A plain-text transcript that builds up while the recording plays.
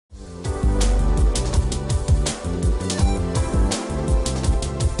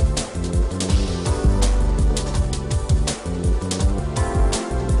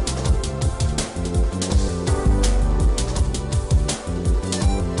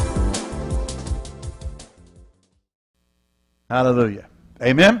Hallelujah.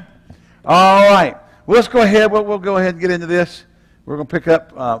 Amen. All right. Well, let's go ahead. We'll go ahead and get into this. We're going to pick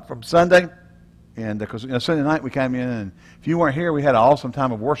up from Sunday. And because Sunday night we came in, and if you weren't here, we had an awesome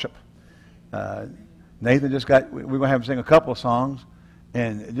time of worship. Nathan just got, we're going to have him sing a couple of songs.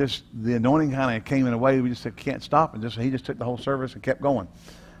 And just the anointing kind of came in a way we just said, can't stop. And he just took the whole service and kept going.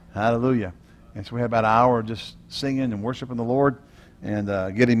 Hallelujah. And so we had about an hour just singing and worshiping the Lord and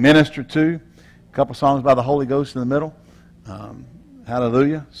getting ministered to. A couple songs by the Holy Ghost in the middle.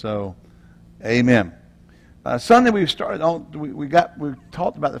 Hallelujah. So, amen. Sunday we started on. We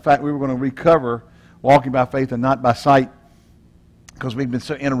talked about the fact we were going to recover walking by faith and not by sight, because we've been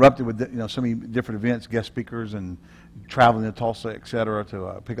so interrupted with so many different events, guest speakers, and traveling to Tulsa, etc.,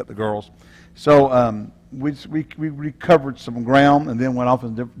 to pick up the girls. So we recovered some ground and then went off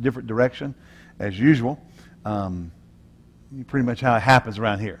in a different direction, as usual. Pretty much how it happens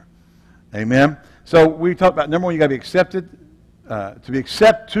around here. Amen. So we talked about, number one, you got to be accepted. To be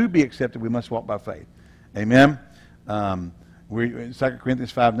accepted, we must walk by faith. Amen. We 2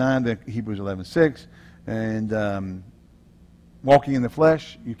 Corinthians 5:9, then Hebrews 11:6, and walking in the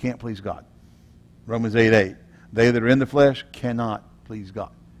flesh, you can't please God. Romans 8:8. They that are in the flesh cannot please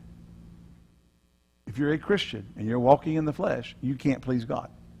God. If you're a Christian and you're walking in the flesh, you can't please God.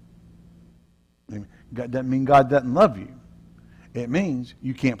 God doesn't mean God doesn't love you. It means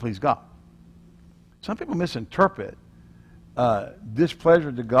you can't please God. Some people misinterpret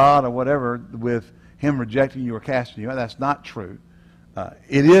displeasure to God or whatever with Him rejecting you or casting you out. That's not true.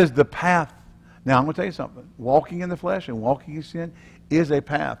 It is the path. Now, I'm going to tell you something. Walking in the flesh and walking in sin is a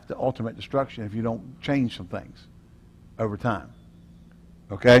path to ultimate destruction if you don't change some things over time.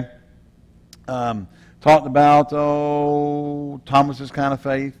 Okay? Talked about, Thomas's kind of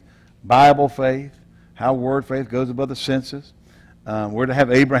faith, Bible faith, how word faith goes above the senses. We're to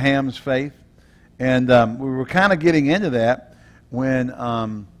have Abraham's faith. And we were kind of getting into that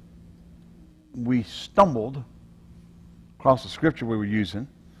when we stumbled across the scripture we were using.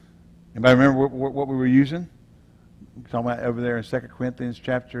 Anybody remember what we were using? We're talking about over there in 2 Corinthians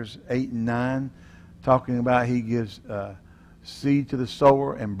chapters 8 and 9, talking about He gives seed to the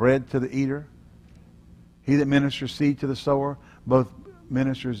sower and bread to the eater. He that ministers seed to the sower, both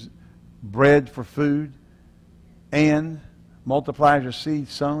ministers bread for food and multiplies your seed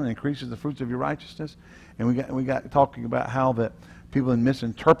sown and increases the fruits of your righteousness. And we got talking about how that people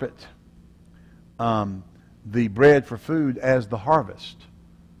misinterpret the bread for food as the harvest,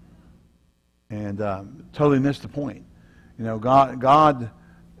 and totally missed the point. God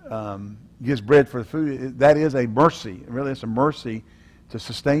gives bread for the food. That is a mercy. Really, it's a mercy to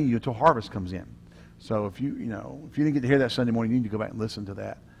sustain you until harvest comes in. So if you didn't get to hear that Sunday morning, you need to go back and listen to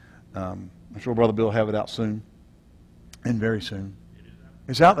that. I'm sure Brother Bill will have it out soon. And very soon.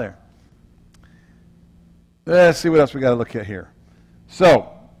 It's out there. Let's see what else we got to look at here.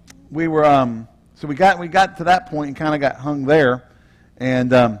 So we were we got to that point and kind of got hung there, and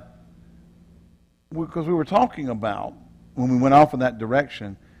because we were talking about when we went off in that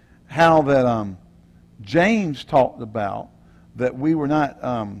direction, how that James talked about that we were not.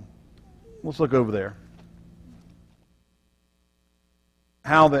 Let's look over there.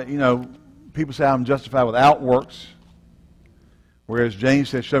 How that people say I'm justified without works. Whereas James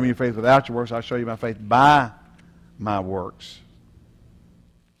says, show me your faith without your works, I'll show you my faith by my works.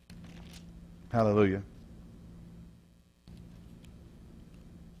 Hallelujah.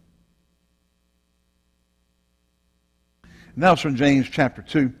 And that was from James chapter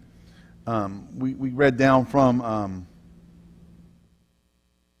 2. We read down from,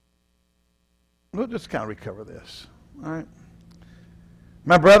 we'll just kind of recover this. All right.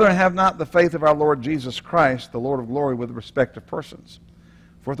 My brethren, have not the faith of our Lord Jesus Christ, the Lord of glory, with respect to persons.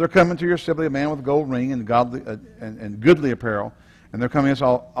 For if there come into your assembly a man with a gold ring and godly and goodly apparel, and there come in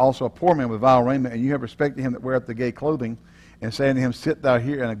also a poor man with vile raiment, and you have respect to him that weareth the gay clothing, and say unto him, sit thou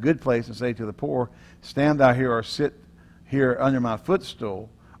here in a good place, and say to the poor, stand thou here, or sit here under my footstool,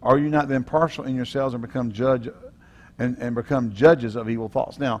 are you not then partial in yourselves and become become judges of evil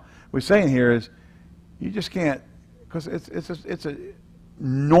thoughts? Now, what we're saying here is, you just can't, because it's a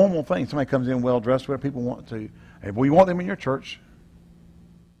normal thing. Somebody comes in well dressed, where people want to. Hey, well, you want them in your church.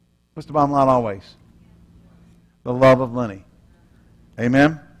 What's the bottom line always? The love of money.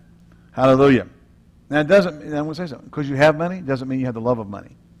 Amen. Hallelujah. Now it doesn't. And I'm going to say something. Because you have money doesn't mean you have the love of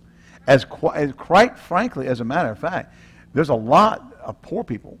money. As quite frankly, as a matter of fact, there's a lot of poor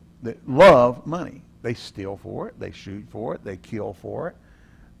people that love money. They steal for it. They shoot for it. They kill for it.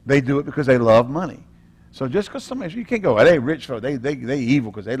 They do it because they love money. So just because somebody, you can't go, oh, they rich folk, they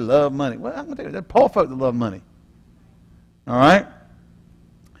evil because they love money. Well, I'm going to tell you, they're poor folk that love money. All right?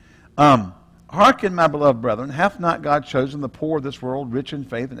 hearken, my beloved brethren, hath not God chosen the poor of this world, rich in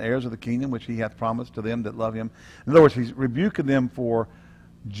faith, and heirs of the kingdom which he hath promised to them that love him? In other words, he's rebuking them for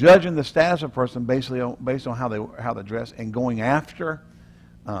judging the status of a person based on how they dress and going after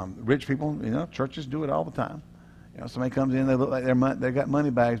rich people. You know, churches do it all the time. You know, somebody comes in, they look like they got money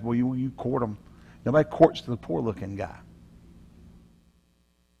bags. Boy, you court them. Nobody courts the poor-looking guy.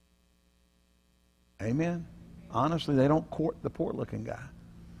 Amen. Honestly, they don't court the poor-looking guy.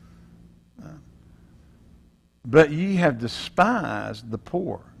 But ye have despised the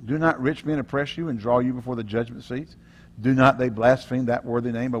poor. Do not rich men oppress you and draw you before the judgment seats? Do not they blaspheme that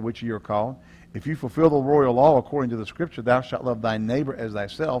worthy name by which ye are called? If you fulfill the royal law according to the Scripture, thou shalt love thy neighbor as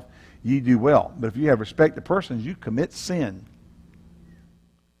thyself, ye do well. But if you have respect to persons, you commit sin.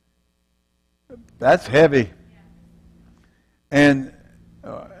 That's heavy. And,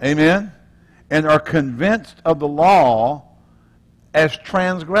 amen, and are convinced of the law as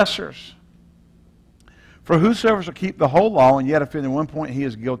transgressors. For whosoever shall keep the whole law and yet offend in one point, he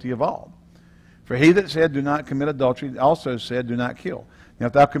is guilty of all. For he that said, do not commit adultery, also said, do not kill. Now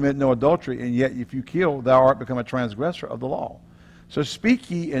if thou commit no adultery, and yet if you kill, thou art become a transgressor of the law. So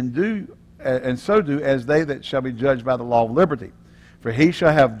speak ye and so do as they that shall be judged by the law of liberty. For he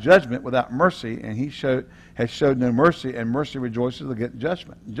shall have judgment without mercy, and he has showed no mercy, and mercy rejoices against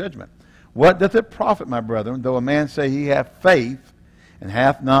judgment. What doth it profit, my brethren, though a man say he hath faith, and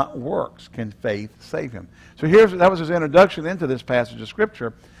hath not works? Can faith save him? So that was his introduction into this passage of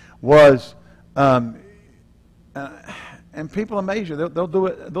Scripture. And people amaze you. They'll do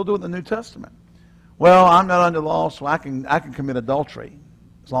it in the New Testament. Well, I'm not under law, so I can commit adultery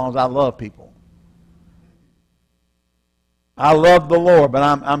as long as I love people. I love the Lord, but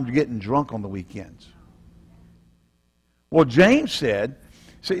I'm getting drunk on the weekends. Well, James said,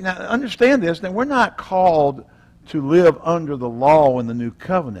 see, now understand this, that we're not called to live under the law in the new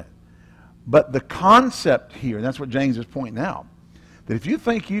covenant. But the concept here, and that's what James is pointing out, that if you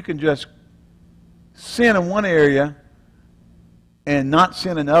think you can just sin in one area and not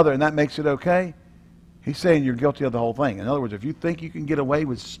sin in another, and that makes it okay, he's saying you're guilty of the whole thing. In other words, if you think you can get away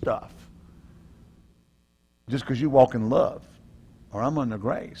with stuff just because you walk in love, or I'm under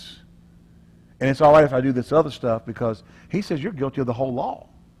grace, and it's all right if I do this other stuff, because he says you're guilty of the whole law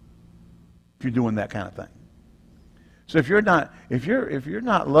if you're doing that kind of thing. So if you're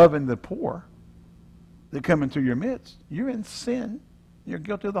not loving the poor that come into your midst, you're in sin. You're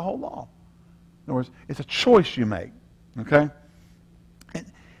guilty of the whole law. In other words, it's a choice you make. Okay?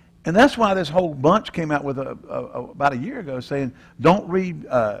 And that's why this whole bunch came out with about a year ago saying, don't read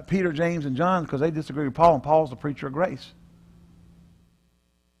Peter, James, and John because they disagree with Paul, and Paul's the preacher of grace.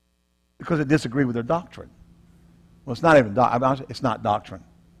 Because they disagree with their doctrine. Well, it's not even it's not doctrine.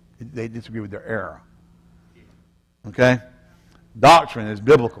 They disagree with their error. Okay? Doctrine is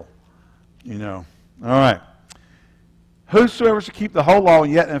biblical. You know. All right. Whosoever shall keep the whole law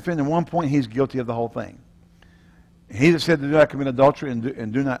and yet offend in one point, he's guilty of the whole thing. He that said do not commit adultery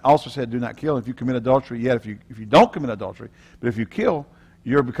and do not also said do not kill. If you commit adultery, yet if you don't commit adultery, but if you kill,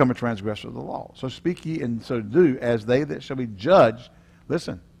 you're become a transgressor of the law. So speak ye and so do as they that shall be judged.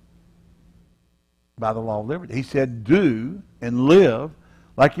 Listen. By the law of liberty. He said do and live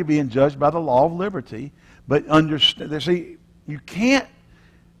like you're being judged by the law of liberty. But understand, see, you can't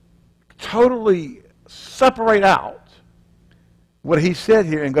totally separate out what he said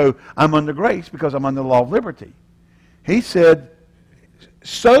here and go, I'm under grace because I'm under the law of liberty. He said,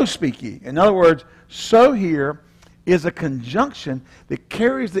 so speak ye. In other words, so here is a conjunction that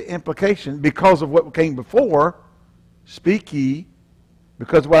carries the implication because of what came before, speak ye,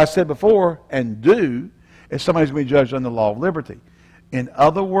 because of what I said before, and do, is somebody's going to be judged under the law of liberty. In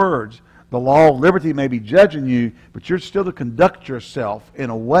other words, the law of liberty may be judging you, but you're still to conduct yourself in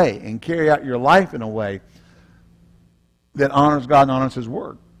a way and carry out your life in a way that honors God and honors His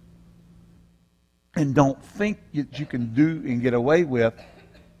Word. And don't think that you can do and get away with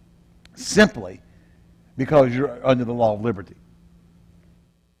simply because you're under the law of liberty.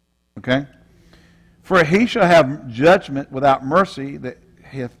 Okay? For he shall have judgment without mercy that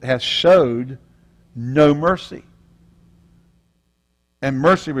hath showed no mercy. And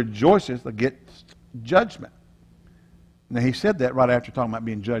mercy rejoices against judgment. Now he said that right after talking about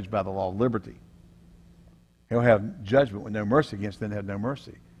being judged by the law of liberty. He'll have judgment with no mercy against them that have no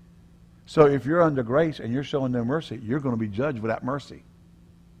mercy. So if you're under grace and you're showing no mercy, you're going to be judged without mercy.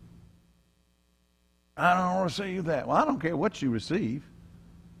 I don't receive that. Well, I don't care what you receive.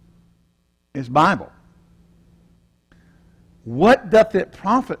 It's Bible. What doth it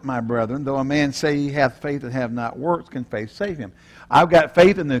profit, my brethren, though a man say he hath faith and have not works, can faith save him? I've got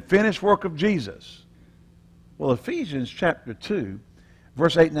faith in the finished work of Jesus. Well, Ephesians chapter 2,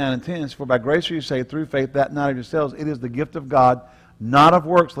 Verse 8, 9, and 10 says, for by grace are you saved through faith, that not of yourselves. It is the gift of God, not of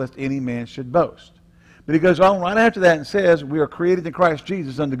works, lest any man should boast. But he goes on right after that and says, we are created in Christ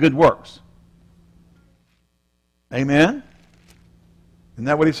Jesus unto good works. Amen? Isn't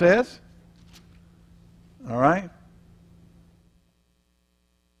that what he says? All right.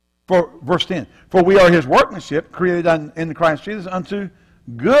 For verse 10, for we are his workmanship, created in Christ Jesus unto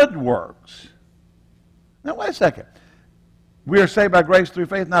good works. Now wait a second. We are saved by grace through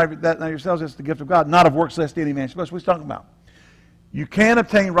faith, not of yourselves. It's the gift of God, not of works, lest any man should boast. What he's talking about? You can't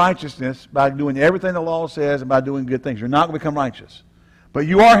obtain righteousness by doing everything the law says and by doing good things. You're not going to become righteous. But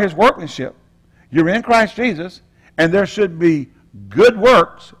you are his workmanship. You're in Christ Jesus, and there should be good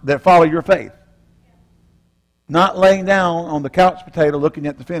works that follow your faith. Not laying down on the couch potato looking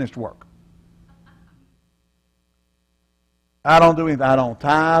at the finished work. I don't do anything. I don't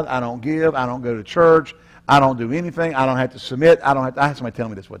tithe. I don't give. I don't go to church. I don't do anything. I don't have to submit. I had somebody tell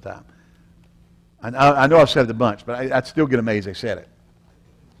me this one time. I know I've said it a bunch, but I'd still get amazed they said it.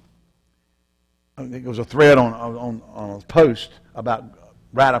 I think it was a thread on a post about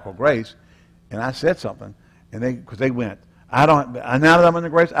radical grace, and I said something, and because they went, now that I'm in the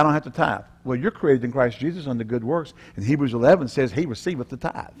grace, I don't have to tithe. Well, you're created in Christ Jesus unto good works, and Hebrews 11 says he receiveth the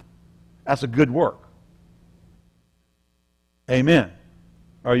tithe. That's a good work. Amen.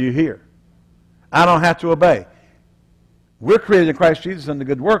 Are you here? I don't have to obey. We're created in Christ Jesus unto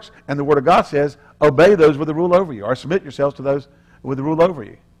good works, and the Word of God says, obey those with the rule over you, or submit yourselves to those with the rule over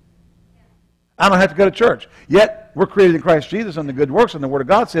you. I don't have to go to church. Yet, we're created in Christ Jesus unto good works, and the Word of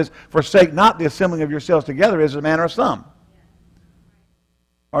God says, forsake not the assembling of yourselves together as a manner of some.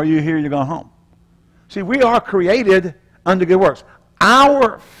 Are you here? You're going home. See, we are created unto good works.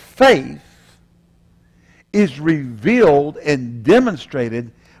 Our faith is revealed and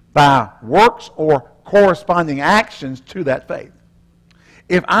demonstrated by works or corresponding actions to that faith.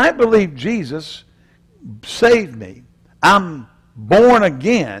 If I believe Jesus saved me, I'm born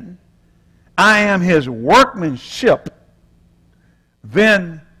again, I am his workmanship,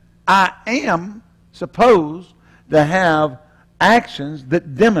 then I am supposed to have actions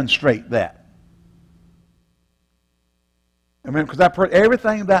that demonstrate that. I mean, because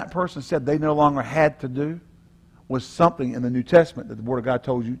everything that person said they no longer had to do was something in the New Testament that the Word of God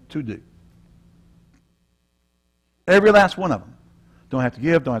told you to do. Every last one of them. Don't have to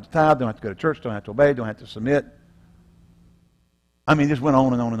give, don't have to tithe, don't have to go to church, don't have to obey, don't have to submit. I mean, it just went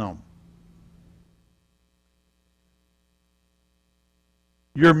on and on and on.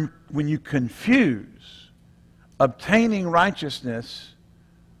 When you confuse obtaining righteousness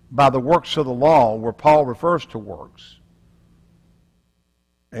by the works of the law, where Paul refers to works.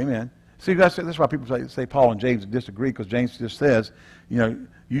 Amen. See, that's why people say Paul and James disagree, because James just says,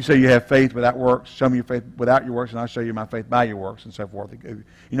 you say you have faith without works, show me your faith without your works, and I'll show you my faith by your works, and so forth.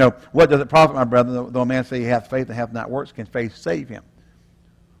 What does it profit, my brethren, though a man say he hath faith and hath not works, can faith save him?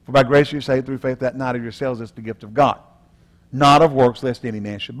 For by grace you are saved through faith, that not of yourselves, is the gift of God, not of works, lest any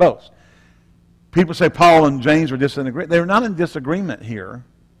man should boast. People say Paul and James are disagreeing. They're not in disagreement here.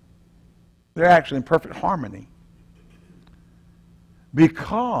 They're actually in perfect harmony.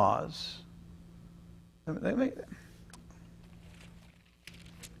 Because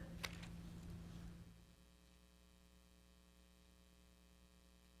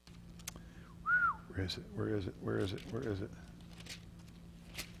where is it? Where is it? Where is it?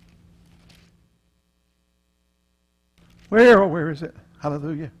 Where is it? Where is it?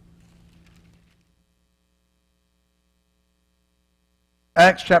 Hallelujah.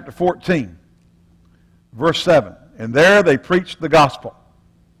 Acts chapter 14, verse 7. And there they preached the gospel.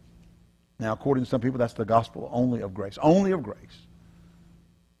 Now, according to some people, that's the gospel only of grace. Only of grace.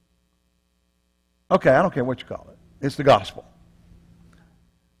 Okay, I don't care what you call it. It's the gospel.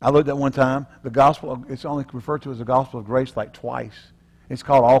 I looked at one time, the gospel, it's only referred to as the gospel of grace like twice. It's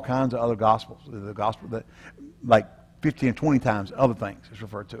called all kinds of other gospels. The gospel that, like 15 and 20 times other things it's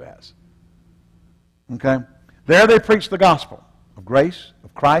referred to as. Okay? There they preached the gospel of grace,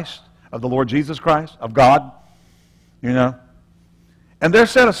 of Christ, of the Lord Jesus Christ, of God. And there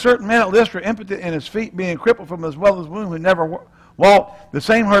sat a certain man at Lystra, impotent in his feet, being crippled from his mother's womb, who never walked. The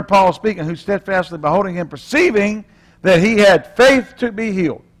same heard Paul speaking, who steadfastly beholding him, perceiving that he had faith to be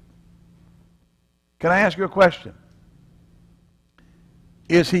healed. Can I ask you a question?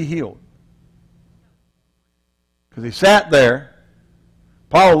 Is he healed? Because he sat there.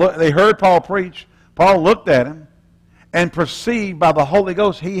 They heard Paul preach. Paul looked at him and perceived by the Holy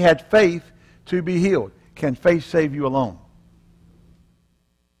Ghost he had faith to be healed. Can faith save you alone?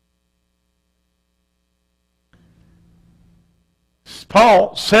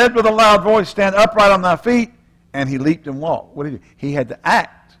 Paul said with a loud voice, stand upright on thy feet. and he leaped and walked. What did he do? He had to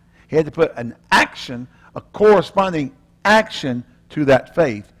act. He had to put an action, a corresponding action to that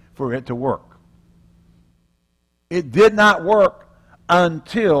faith for it to work. It did not work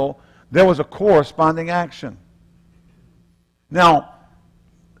until there was a corresponding action. Now,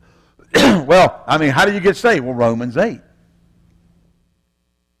 well, I mean, how do you get saved? Well, Romans 8.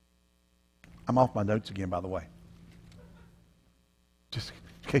 I'm off my notes again, by the way. Just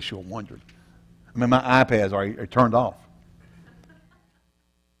in case you were wondering. I mean, my iPads are turned off.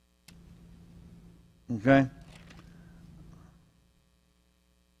 Okay?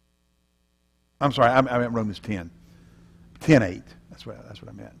 I'm sorry, I meant Romans 10. 10:8. That's what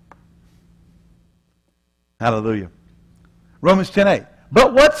I meant. Hallelujah. Romans 10:8.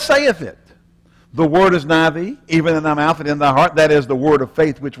 But what saith it? The word is nigh thee, even in thy mouth and in thy heart. That is the word of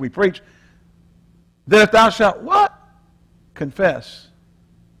faith which we preach. That if thou shalt what? Confess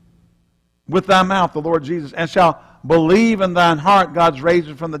with thy mouth the Lord Jesus, and shalt believe in thine heart God's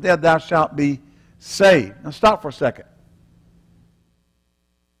raising from the dead, thou shalt be saved. Now stop for a second.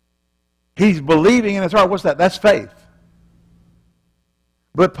 He's believing in his heart. What's that? That's faith.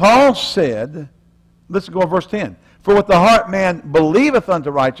 But Paul said, let's go to verse 10. For with the heart man believeth unto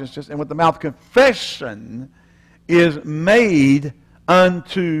righteousness, and with the mouth confession is made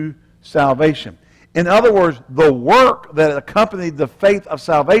unto salvation. In other words, the work that accompanied the faith of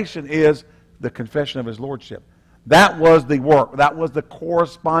salvation is the confession of his lordship. That was the work. That was the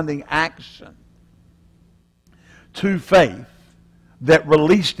corresponding action to faith that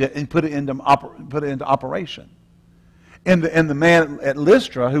released it and put it into operation. And the man at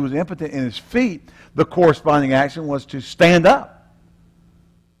Lystra, who was impotent in his feet, the corresponding action was to stand up.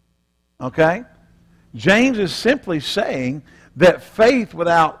 Okay? James is simply saying that faith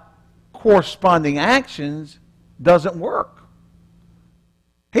without corresponding actions doesn't work.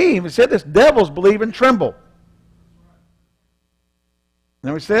 He even said this, devils believe and tremble.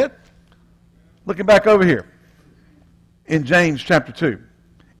 Now we said? Looking back over here in James chapter 2.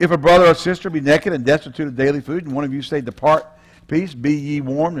 If a brother or sister be naked and destitute of daily food, and one of you say, depart, peace, be ye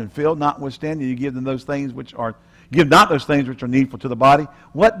warmed and filled, notwithstanding you give them those things which are, give not those things which are needful to the body,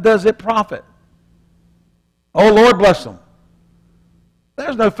 what does it profit? Oh, Lord bless them.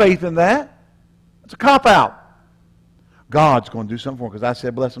 There's no faith in that. It's a cop-out. God's going to do something for them because I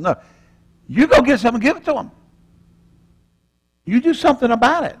said bless them. No. You go get something and give it to them. You do something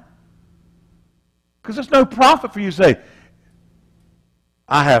about it. Because there's no profit for you to say,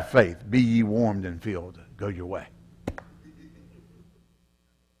 I have faith. Be ye warmed and filled. Go your way.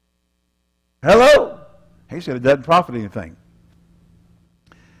 Hello? He said it doesn't profit anything.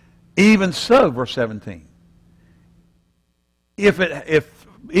 Even so, verse 17.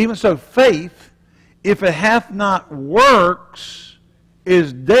 Even so, faith, if it hath not works,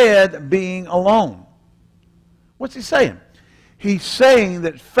 is dead being alone. What's he saying? He's saying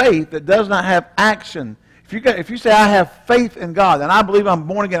that faith that does not have action. If you say, I have faith in God, and I believe I'm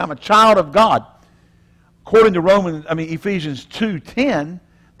born again, I'm a child of God, according to Ephesians 2:10,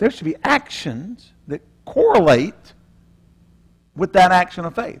 there should be actions that correlate with that action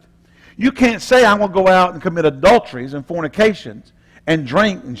of faith. You can't say, I'm going to go out and commit adulteries and fornications and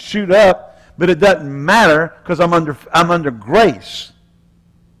drink and shoot up, but it doesn't matter because I'm under grace.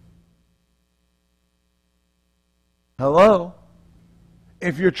 Hello?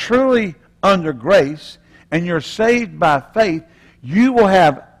 If you're truly under grace and you're saved by faith, you will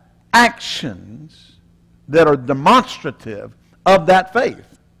have actions that are demonstrative of that faith.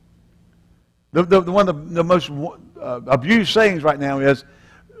 One of the most abused sayings right now is,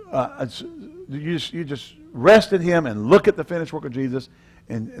 you just rest in Him and look at the finished work of Jesus,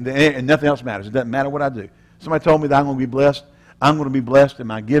 and nothing else matters. It doesn't matter what I do. Somebody told me that I'm going to be blessed. I'm going to be blessed in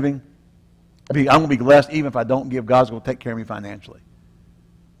my giving. I'm going to be blessed even if I don't give. God's going to take care of me financially.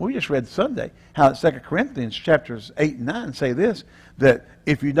 Well, we just read Sunday how 2 Corinthians chapters 8 and 9 say this, that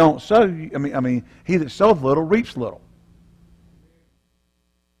if you don't sow, he that soweth little reaps little.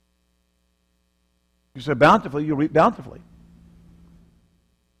 You sow bountifully, you'll reap bountifully.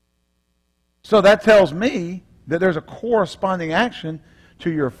 So that tells me that there's a corresponding action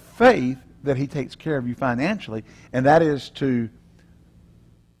to your faith that He takes care of you financially, and that is to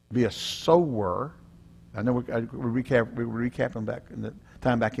be a sower. I know we're recapping back in the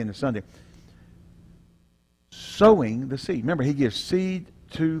time back into Sunday. Sowing the seed. Remember, He gives seed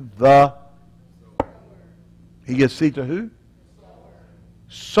to the... He gives seed to who?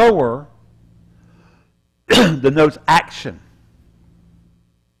 Sower denotes action.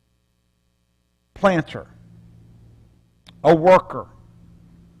 Planter. A worker.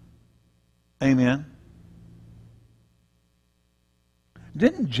 Amen.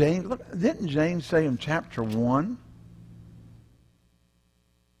 Didn't James say in chapter 1,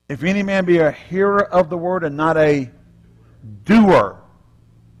 if any man be a hearer of the word and not a doer?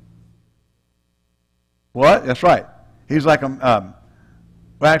 What? That's right. He's like well,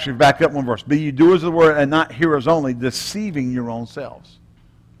 actually, back up one verse. Be ye doers of the word and not hearers only, deceiving your own selves.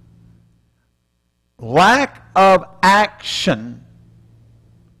 Lack of action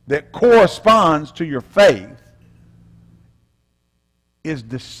that corresponds to your faith is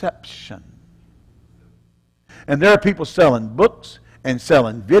deception. And there are people selling books and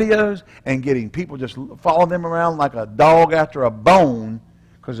selling videos and getting people just following them around like a dog after a bone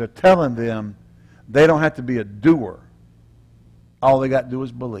because they're telling them they don't have to be a doer. All they got to do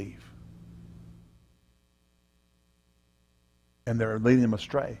is believe. And they're leading them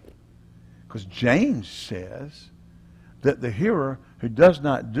astray. Because James says that the hearer who does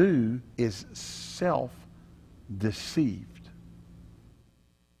not do is self-deceived.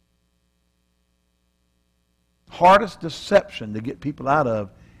 Hardest deception to get people out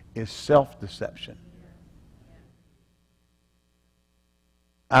of is self-deception.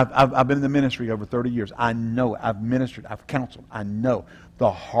 I've been in the ministry over 30 years. I know. I've ministered. I've counseled. I know.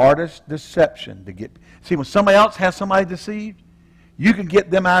 The hardest deception to get... See, when somebody else has somebody deceived, you can get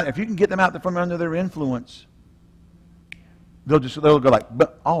them out. If you can get them out from under their influence, they'll go like,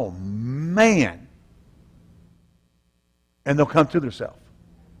 oh, man. And they'll come to themselves.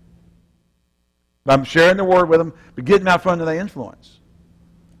 I'm sharing the word with them, but getting out from under their influence.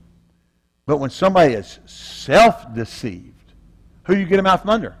 But when somebody is self-deceived, who you get them out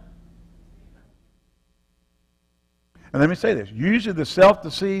from under? And let me say this. Usually the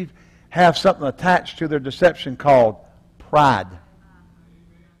self-deceived have something attached to their deception called pride.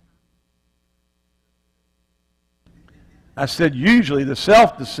 I said usually the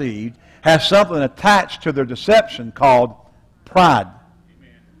self-deceived have something attached to their deception called pride.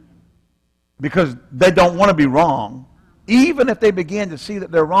 Because they don't want to be wrong. Even if they begin to see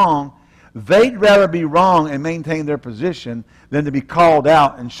that they're wrong, they'd rather be wrong and maintain their position than to be called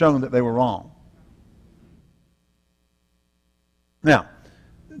out and shown that they were wrong. Now,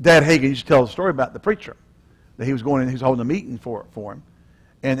 Dad Hagin used to tell a story about the preacher that he was going in, he was holding a meeting for him,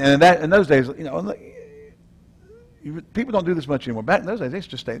 and in those days, you know, people don't do this much anymore. Back in those days, they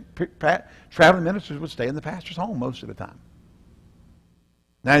used to stay. Traveling ministers would stay in the pastor's home most of the time.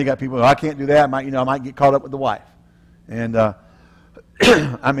 Now you got people, I can't do that. I might get caught up with the wife, and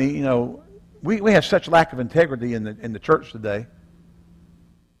I mean, you know, we have such lack of integrity in the church today.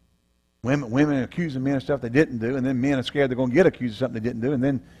 Women accusing men of stuff they didn't do, and then men are scared they're going to get accused of something they didn't do, and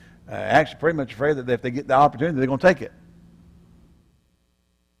then actually pretty much afraid that if they get the opportunity, they're going to take it.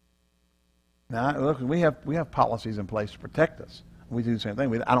 Now, look, we have policies in place to protect us. We do the same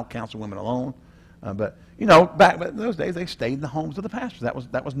thing. I don't counsel women alone, but you know, back in those days, they stayed in the homes of the pastors.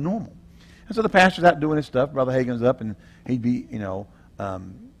 That was normal. And so the pastor's out doing his stuff. Brother Hagin's up, and he'd be, you know,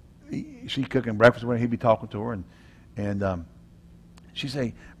 she's cooking breakfast with her. He'd be talking to her, and she'd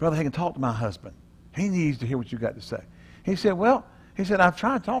say, Brother Hagin, talk to my husband. He needs to hear what you got to say. He said, well, I've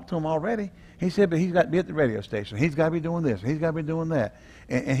tried to talk to him already. He said, but he's got to be at the radio station. He's got to be doing this. He's got to be doing that.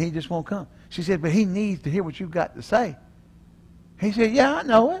 And he just won't come. She said, but he needs to hear what you've got to say. He said, yeah, I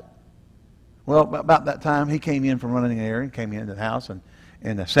know it. Well, about that time, he came in from running an errand, came into the house and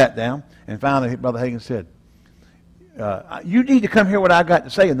sat down. And finally, Brother Hagin said, you need to come hear what I got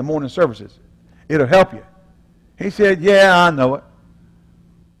to say in the morning services. It'll help you. He said, yeah, I know it.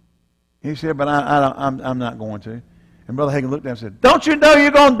 He said, but I'm not going to. And Brother Hagin looked at him and said, don't you know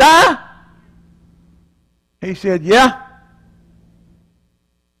you're going to die? He said, yeah,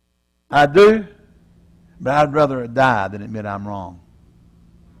 I do, but I'd rather die than admit I'm wrong.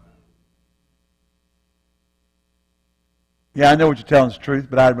 Yeah, I know what you're telling is the truth,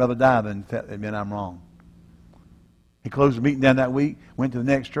 but I'd rather die than admit I'm wrong. He closed the meeting down that week, went to the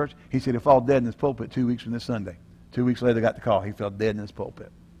next church. He said he'll fall dead in his pulpit 2 weeks from this Sunday. 2 weeks later, got the call. He fell dead in his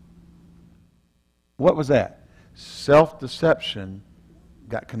pulpit. What was that? Self-deception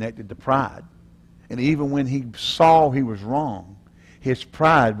got connected to pride. And even when he saw he was wrong, his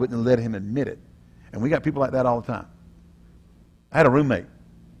pride wouldn't let him admit it. And we got people like that all the time. I had a roommate.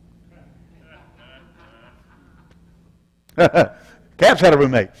 Cap's had a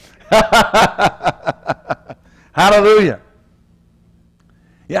roommate. Hallelujah.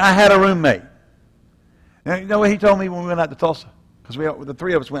 Yeah, I had a roommate. Now, you know what he told me when we went out to Tulsa? Because the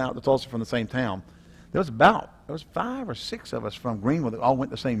three of us went out to Tulsa from the same town. There was 5 or 6 of us from Greenwood that all went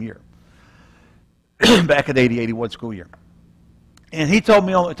the same year. Back at the 80-81 school year. And he told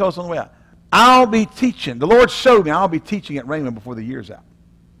us on the way out, I'll be teaching. The Lord showed me I'll be teaching at Raymond before the year's out.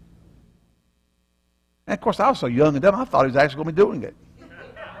 And of course, I was so young and dumb, I thought he was actually going to be doing it.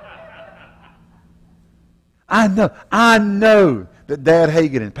 I know that Dad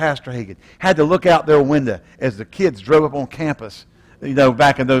Hagin and Pastor Hagin had to look out their window as the kids drove up on campus,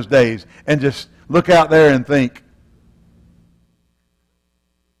 back in those days, and just look out there and think,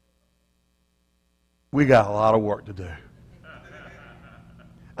 we got a lot of work to do.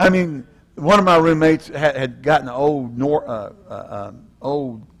 I mean, one of my roommates had gotten an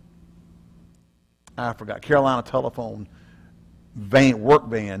old, I forgot, Carolina Telephone work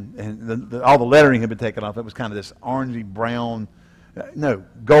van, and all the lettering had been taken off. It was kind of this orangey brown,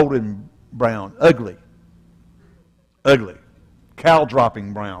 golden brown, ugly, cow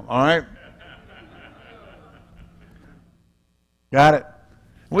dropping brown. All right, got it.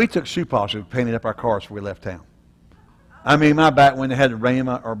 We took shoe polish and painted up our cars before we left town. I mean, my back window had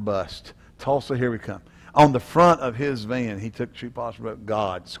Rama or bust. Tulsa, here we come. On the front of his van, he took shoe polish and wrote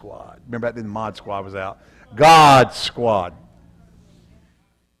God Squad. Remember back then, Mod Squad was out. God Squad.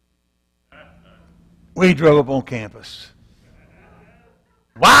 We drove up on campus.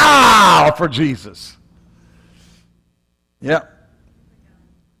 Wow, for Jesus. Yep.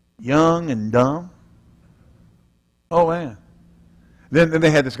 Young and dumb. Oh, man. Then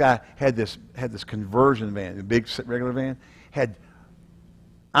they had this guy, had this conversion van, the big regular van,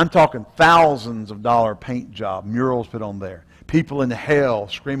 I'm talking thousands of dollar paint job, murals put on there. People in hell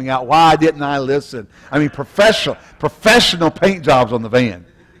screaming out, why didn't I listen? I mean, professional paint jobs on the van.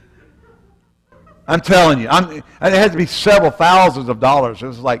 I'm telling you, it had to be several thousands of dollars. It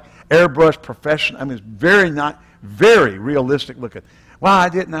was like airbrush professional. I mean, it's very realistic looking. Why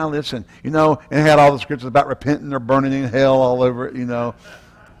didn't I listen? And it had all the scriptures about repenting or burning in hell all over it, I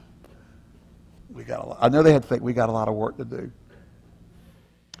know they had to think we got a lot of work to do.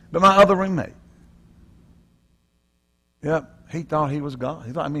 But my other roommate, he thought he was God.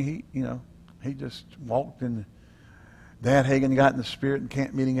 He just walked in. Dad Hagin got in the Spirit in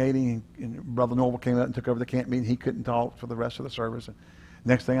camp meeting 80, and Brother Norval came out and took over the camp meeting. He couldn't talk for the rest of the service. And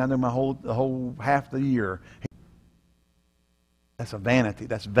next thing I know, the whole half the year, that's a vanity.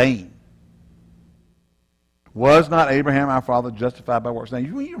 That's vain. Was not Abraham our father justified by works? Now,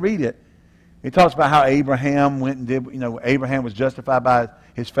 when you read it, it talks about how Abraham went and did, Abraham was justified by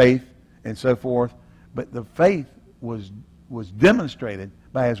his faith and so forth. But the faith was demonstrated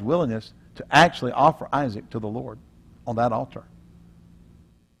by his willingness to actually offer Isaac to the Lord on that altar.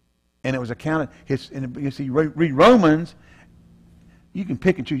 And it was accounted, you see, read Romans, you can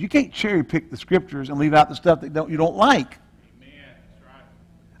pick and choose. You can't cherry pick the scriptures and leave out the stuff that you don't like.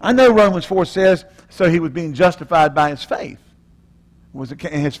 I know Romans 4 says, so he was being justified by his faith.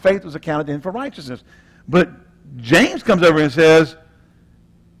 And his faith was accounted to him for righteousness. But James comes over and says,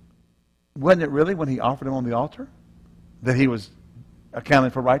 wasn't it really when he offered him on the altar that he was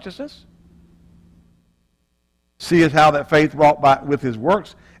accounted for righteousness? See how that faith wrought with his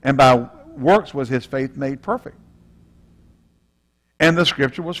works, and by works was his faith made perfect. And the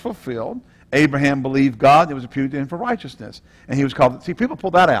scripture was fulfilled. Abraham believed God, it was imputed to him for righteousness. And he was called, see, people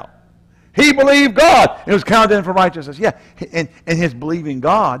pull that out. He believed God, it was counted to him for righteousness. Yeah, and his believing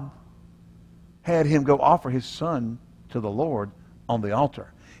God had him go offer his son to the Lord on the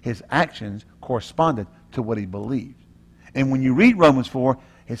altar. His actions corresponded to what he believed. And when you read Romans 4,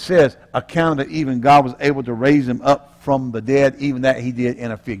 it says, accounted that even God was able to raise him up from the dead, even that he did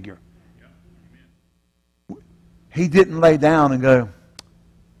in a figure. He didn't lay down and go,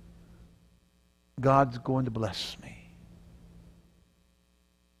 God's going to bless me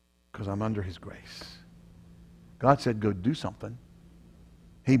because I'm under his grace. God said, go do something.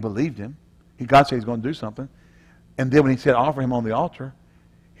 He believed him. God said he's going to do something. And then when he said, offer him on the altar,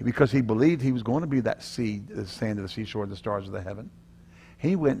 because he believed he was going to be that seed, the sand of the seashore, the stars of the heaven,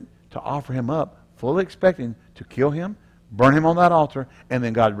 he went to offer him up, fully expecting to kill him, burn him on that altar, and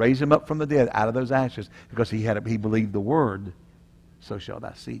then God raised him up from the dead out of those ashes because he believed the word, so shall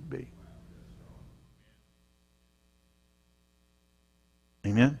that seed be.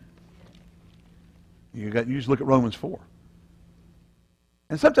 Amen? You just look at Romans 4.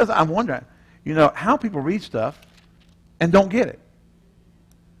 And sometimes I'm wondering, how people read stuff and don't get it.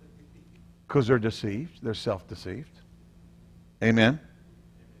 Because they're deceived. They're self-deceived. Amen?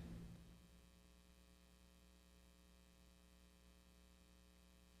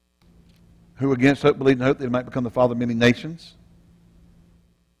 Who against hope believed in hope that he might become the father of many nations.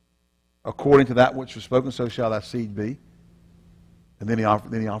 According to that which was spoken, so shall thy seed be. And then he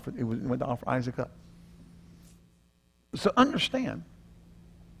went to offer Isaac up. So understand,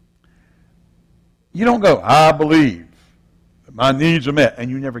 you don't go, I believe that my needs are met, and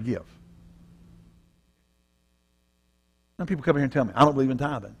you never give. Some people come here and tell me, I don't believe in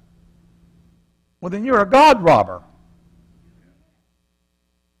tithing. Well, then you're a God robber.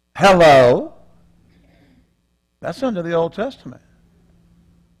 Hello? That's under the Old Testament.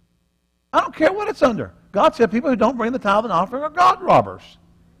 I don't care what it's under. God said people who don't bring the tithe and offering are God robbers.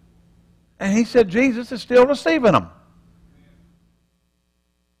 And he said Jesus is still receiving them.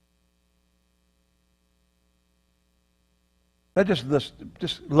 That's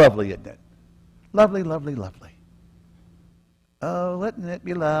just lovely, isn't it? Lovely, lovely, lovely. Oh, wouldn't it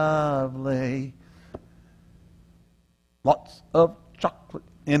be lovely? Lots of chocolate.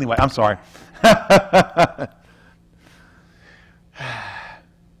 Anyway, I'm sorry.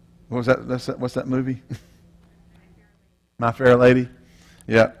 What was that? What's that movie? My Fair Lady?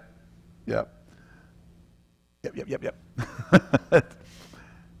 Yep. Yep. Yep.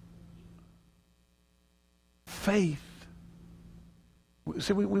 Faith.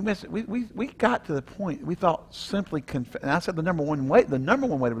 See, we missed it. We got to the point. We thought simply confess. And I said the number one way to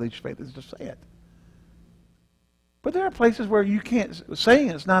release your faith is to say it. But there are places where you can't. Saying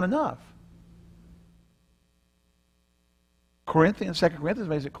it's not enough. 2 Corinthians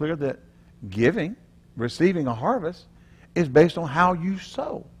makes it clear that receiving a harvest, is based on how you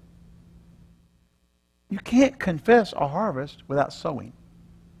sow. You can't confess a harvest without sowing.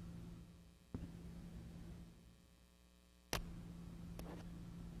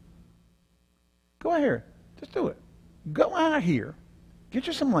 Go out here. Just do it. Go out here. Get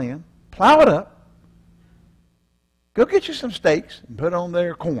you some land. Plow it up. Go get you some stakes and put on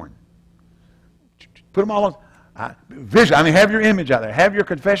there corn. Put them all on. Have your image out there. Have your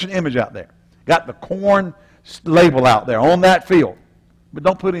confession image out there. Got the corn label out there on that field. But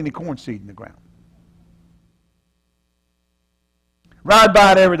don't put any corn seed in the ground. Ride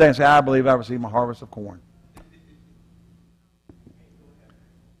by it every day and say, I believe I received my harvest of corn.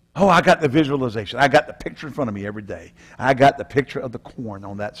 Oh, I got the visualization. I got the picture in front of me every day. I got the picture of the corn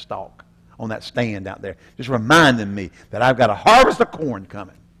on that stalk, on that stand out there, just reminding me that I've got a harvest of corn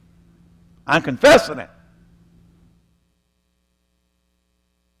coming. I'm confessing it.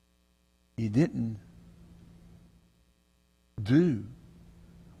 You didn't do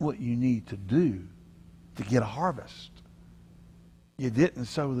what you need to do to get a harvest. You didn't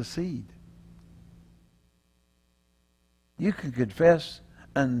sow the seed. You can confess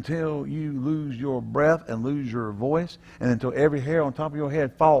until you lose your breath and lose your voice, and until every hair on top of your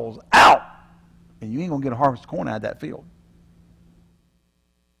head falls out, and you ain't going to get a harvest of corn out of that field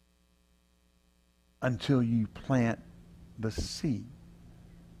until you plant the seed.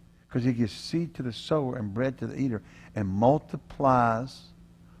 Because he gives seed to the sower and bread to the eater, and multiplies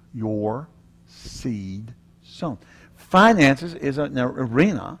your seed sown. Finances is an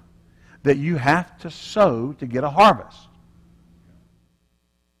arena that you have to sow to get a harvest.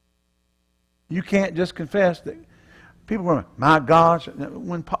 You can't just confess that. People are going, my God,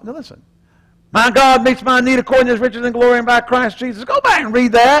 now listen. My God meets my need according to his riches and glory and by Christ Jesus. Go back and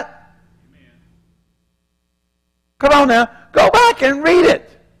read that. Amen. Come on now. Go back and read it.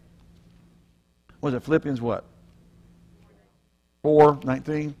 Was it Philippians what?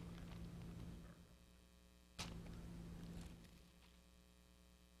 4:19.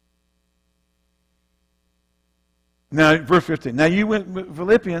 Now, verse 15. Now you went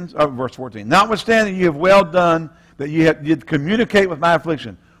Philippians, verse 14. Notwithstanding, you have well done that you did communicate with my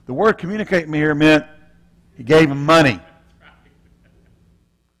affliction. The word communicate me here meant he gave them money.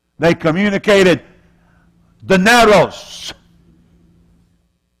 They communicated dineros.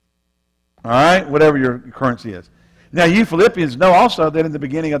 All right, whatever your currency is. Now, you Philippians know also that in the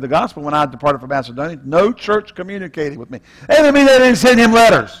beginning of the gospel, when I departed from Macedonia, no church communicated with me. That doesn't mean they didn't send him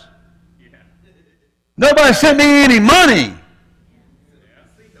letters. Nobody sent me any money.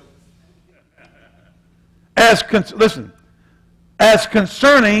 Listen, as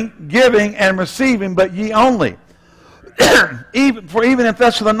concerning giving and receiving, but ye only. even in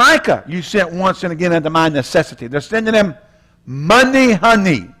Thessalonica, you sent once and again unto my necessity. They're sending them money,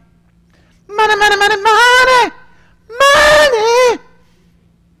 honey. Money, money, money, money, money.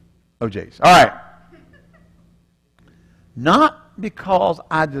 Oh, jeez. All right. Not because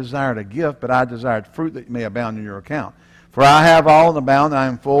I desired a gift, but I desired fruit that may abound in your account. For I have all and abound, I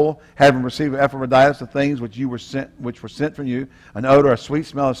am full, having received Epaphroditus the things which were sent from you, an odor, a sweet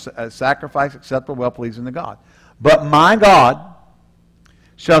smell, a sacrifice acceptable, well pleasing to God. But my God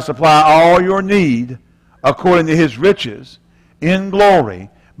shall supply all your need according to his riches in glory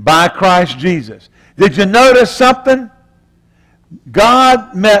by Christ Jesus. Did you notice something?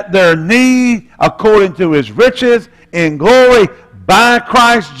 God met their need according to his riches in glory by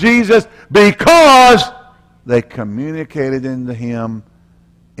Christ Jesus, because they communicated into him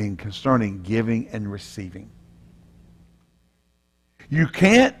in concerning giving and receiving. You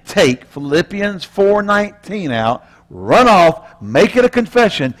can't take Philippians 4:19 out, run off, make it a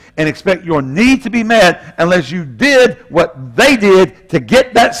confession, and expect your need to be met unless you did what they did to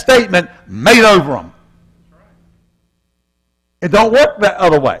get that statement made over them. It don't work that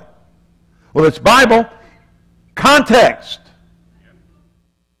other way. Well, it's Bible. Context.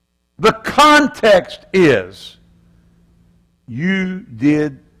 The context is you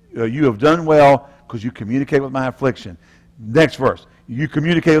have done well because you communicate with my affliction. Next verse. You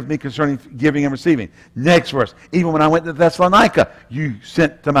communicate with me concerning giving and receiving. Next verse. Even when I went to Thessalonica, you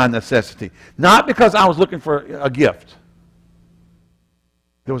sent to my necessity. Not because I was looking for a gift.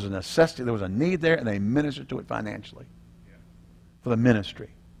 There was a necessity, there was a need there, and they ministered to it financially for the ministry.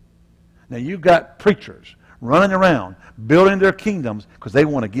 Now you've got preachers running around building their kingdoms because they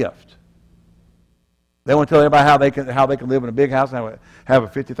want a gift. They want to tell everybody how they can live in a big house and have a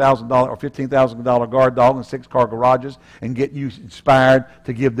 $50,000 or $15,000 guard dog and 6-car garages and get you inspired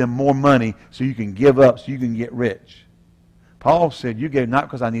to give them more money so you can give up, so you can get rich. Paul said, you gave not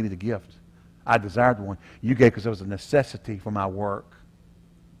because I needed a gift. I desired one. You gave because it was a necessity for my work.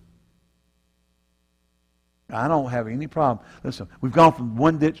 I don't have any problem. Listen, we've gone from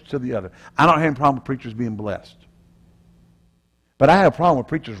one ditch to the other. I don't have any problem with preachers being blessed. But I have a problem with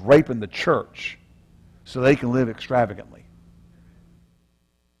preachers raping the church so they can live extravagantly.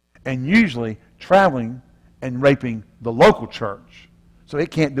 And usually traveling and raping the local church so it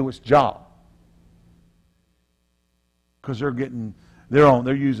can't do its job. Because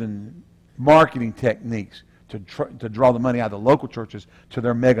they're using marketing techniques to draw the money out of the local churches to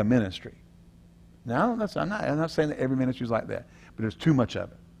their mega ministry. Now, I'm not saying that every ministry is like that, but there's too much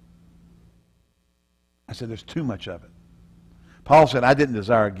of it. I said there's too much of it. Paul said, I didn't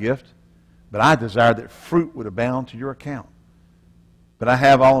desire a gift, but I desired that fruit would abound to your account. But I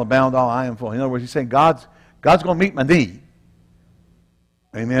have all abound, all I am full. In other words, he's saying God's going to meet my need.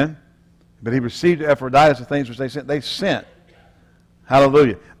 Amen? But he received Epaphroditus the things which they sent.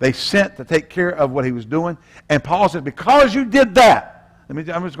 Hallelujah. They sent to take care of what he was doing. And Paul says, because you did that, I'm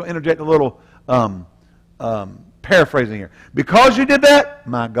just going to interject a little paraphrasing here. Because you did that,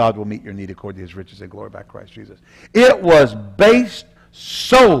 my God will meet your need according to his riches and glory by Christ Jesus. It was based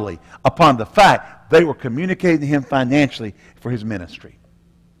solely upon the fact they were communicating to him financially for his ministry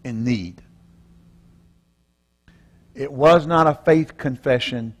in need. It was not a faith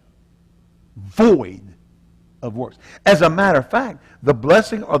confession void of works. As a matter of fact, the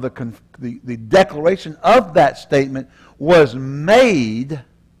blessing or the declaration of that statement was made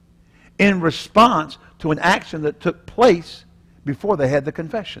in response to an action that took place before they had the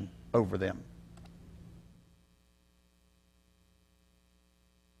confession over them.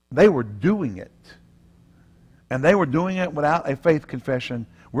 They were doing it. And they were doing it without a faith confession.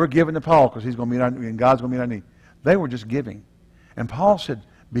 We're giving to Paul because he's going to meet our need, and God's going to meet our need. They were just giving. And Paul said,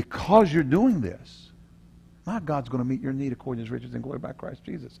 because you're doing this, my God's going to meet your need according to his riches and glory by Christ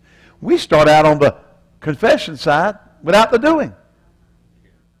Jesus. We start out on the confession side without the doing.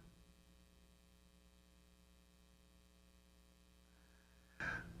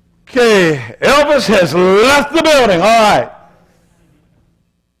 Okay, Elvis has left the building. All right.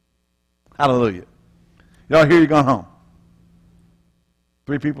 Hallelujah. Y'all here, you're going home.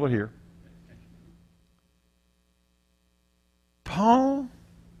 3 people are here. Paul,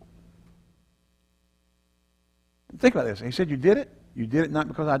 think about this. He said, you did it. You did it not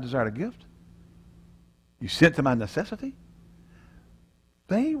because I desired a gift. You sent to my necessity.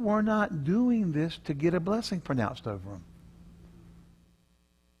 They were not doing this to get a blessing pronounced over them.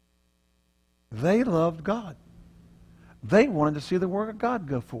 They loved God. They wanted to see the work of God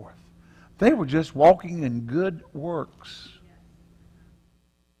go forth. They were just walking in good works.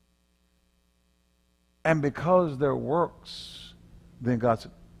 And because their works, then God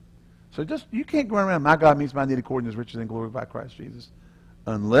said, so just, you can't go around, my God meets my need according to his riches and glory by Christ Jesus,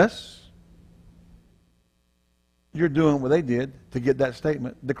 unless you're doing what they did to get that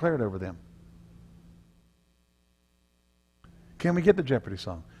statement declared over them. Can we get the Jeopardy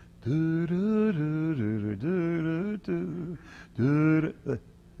song?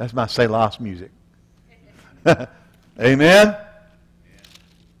 That's my Selah music. Amen?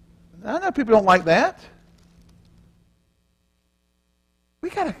 I know people don't like that. We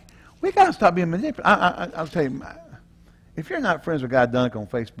gotta stop being manipulative. I'll tell you, if you're not friends with Guy Dunick on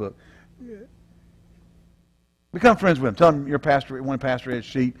Facebook, become friends with him. Tell him you're pastor, one pastor has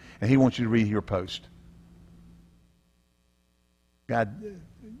sheep, and he wants you to read your post. God,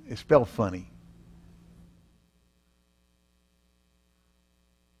 it's spelled funny.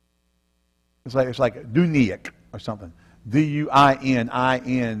 It's like Dunick or something. Duininci,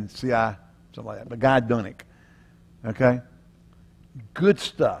 something like that. But Guy Dunick. Okay? Good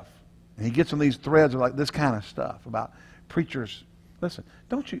stuff. And he gets on these threads of like this kind of stuff about preachers. Listen,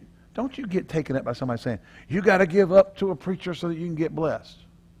 don't you get taken up by somebody saying, you got to give up to a preacher so that you can get blessed.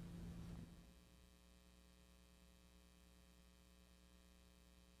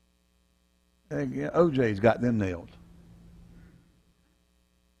 OJ's got them nailed.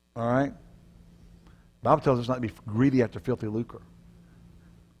 All right? The Bible tells us not to be greedy after filthy lucre.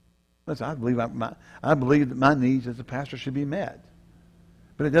 Listen, I believe that my needs as a pastor should be met.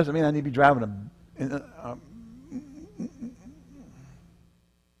 But it doesn't mean I need to be driving a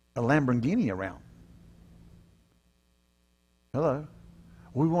Lamborghini around. Hello?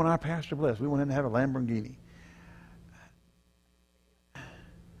 We want our pastor blessed. We want him to have a Lamborghini.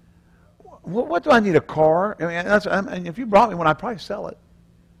 What do I need, a car? I mean, and if you brought me one, I'd probably sell it.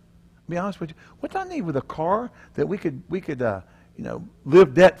 To be honest with you, what do I need with a car that we could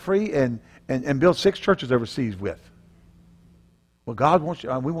live debt free and build 6 churches overseas with? Well, God wants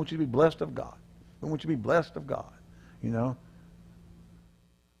you. We want you to be blessed of God. We want you to be blessed of God. You know.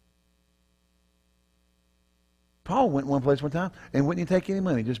 Paul went one place one time and wouldn't even take any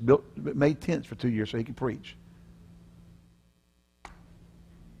money. Just made tents for 2 years so he could preach.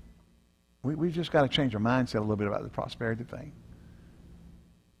 We've just got to change our mindset a little bit about the prosperity thing,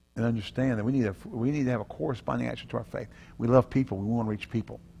 and understand that we need to have a corresponding action to our faith. We love people. We want to reach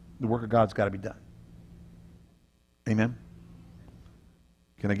people. The work of God's got to be done. Amen.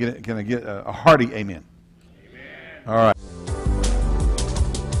 Can I get a hearty amen? Amen. All right.